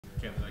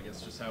Camden, I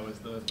guess, just how has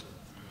the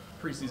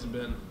preseason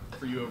been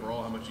for you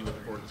overall? How much you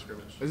looking forward to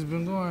scrimmage? It's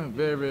been going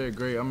very, very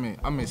great.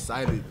 I'm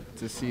excited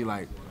to see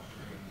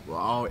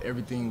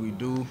everything we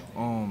do.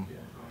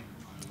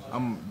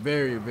 I'm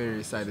very, very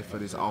excited for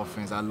this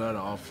offense. I love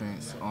the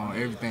offense.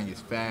 Everything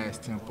is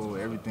fast tempo.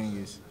 Everything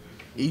is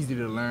easy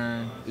to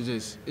learn.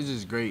 It's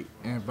just great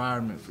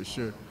environment for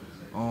sure.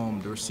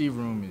 The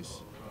receiver room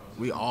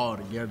we all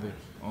together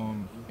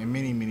in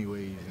many, many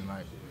ways, and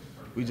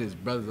we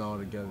just brothers all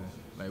together.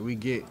 We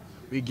get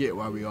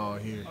why we all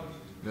here.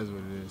 That's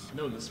what it is. I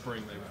know in the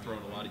spring they've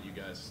thrown a lot at you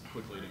guys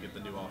quickly to get the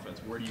new offense.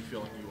 Where do you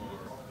feel like you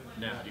are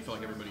now? Do you feel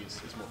like everybody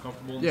is more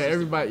comfortable in the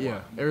system?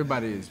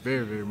 Everybody is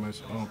very, very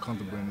much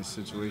comfortable in this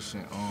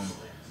situation.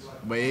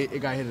 But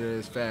it got hit at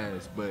us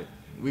fast. But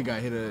we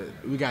got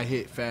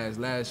hit fast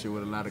last year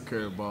with a lot of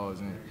curveballs,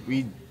 and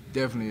we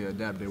definitely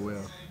adapted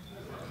well,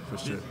 for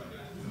sure.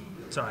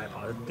 Sorry, I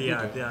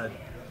apologize.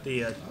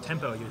 The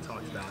tempo you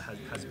talked about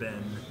has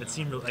been. It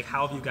seemed like,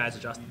 how have you guys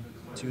adjusted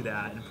to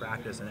that in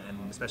practice, and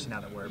especially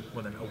now that we're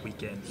more than a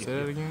week in? Say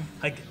that again?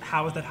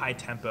 How is that high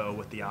tempo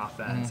with the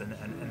offense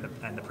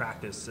and the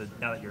practice? So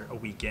now that you're a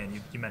week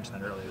in, you mentioned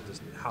that earlier.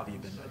 Just how have you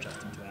been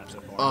adjusting to that so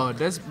far?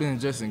 That's been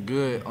adjusting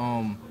good.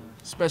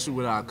 Especially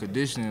with our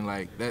conditioning,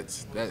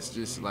 that's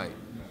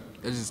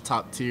just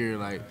top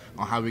tier.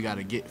 On how we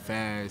gotta get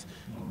fast,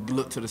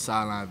 look to the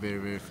sideline very,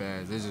 very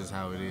fast. That's just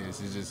how it is.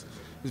 It's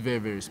very,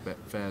 very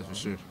fast for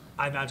sure.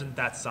 I imagine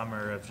that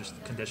summer of just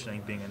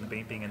conditioning, being in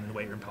the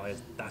weight room, probably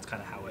that's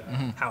kind of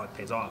how it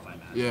pays off. I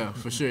imagine. Yeah,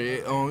 for sure.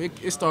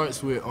 It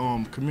starts with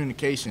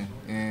communication,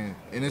 and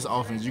in this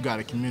offense, you got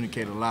to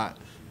communicate a lot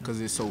because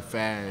it's so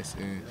fast.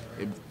 And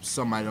if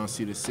somebody don't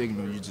see the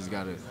signal, you just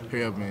got to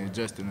hurry up and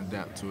adjust and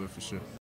adapt to it for sure.